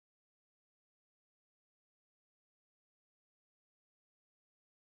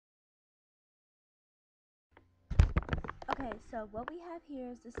Okay, so what we have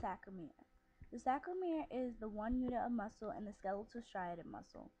here is the sarcomere. The sarcomere is the one unit of muscle in the skeletal striated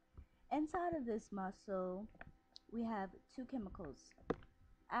muscle. Inside of this muscle, we have two chemicals,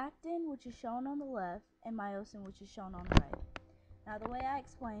 actin, which is shown on the left, and myosin, which is shown on the right. Now, the way I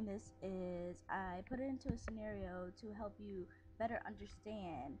explain this is I put it into a scenario to help you better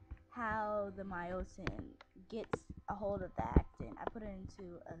understand how the myosin gets a hold of the actin. I put it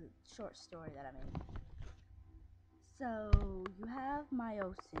into a short story that I made. So you have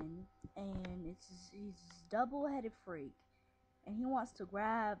myosin, and he's a double-headed freak, and he wants to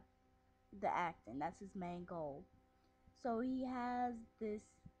grab the actin. That's his main goal. So he has this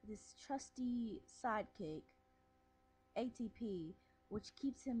trusty sidekick, ATP, which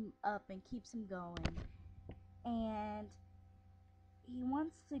keeps him up and keeps him going. And he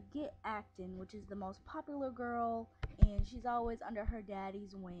wants to get actin, which is the most popular girl, and she's always under her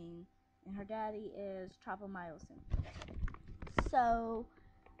daddy's wing, and her daddy is tropomyosin. So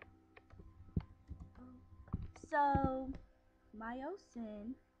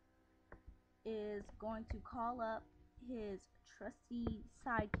myosin is going to call up his trusty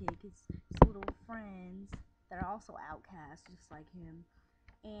sidekick, his little friends that are also outcasts just like him,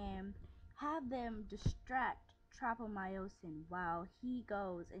 and have them distract tropomyosin while he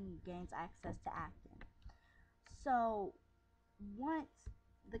goes and gains access to actin. So once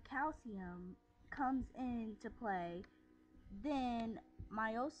the calcium comes into play, then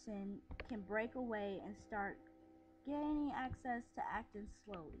myosin can break away and start gaining access to actin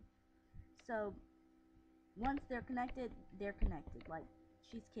slowly. So once they're connected, like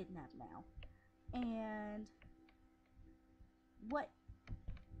she's kidnapped now. And what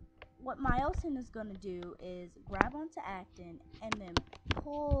myosin is going to do is grab onto actin and then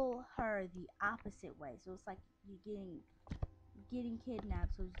pull her the opposite way. So it's like you're getting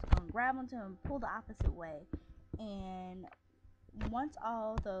kidnapped, so it's going to grab onto him, pull the opposite way. And once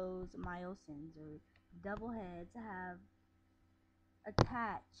all those myosins or double heads have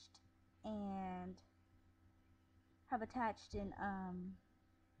attached and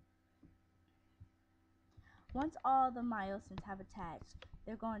once all the myosins have attached,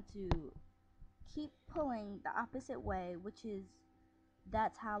 they're going to keep pulling the opposite way,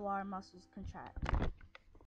 that's how our muscles contract.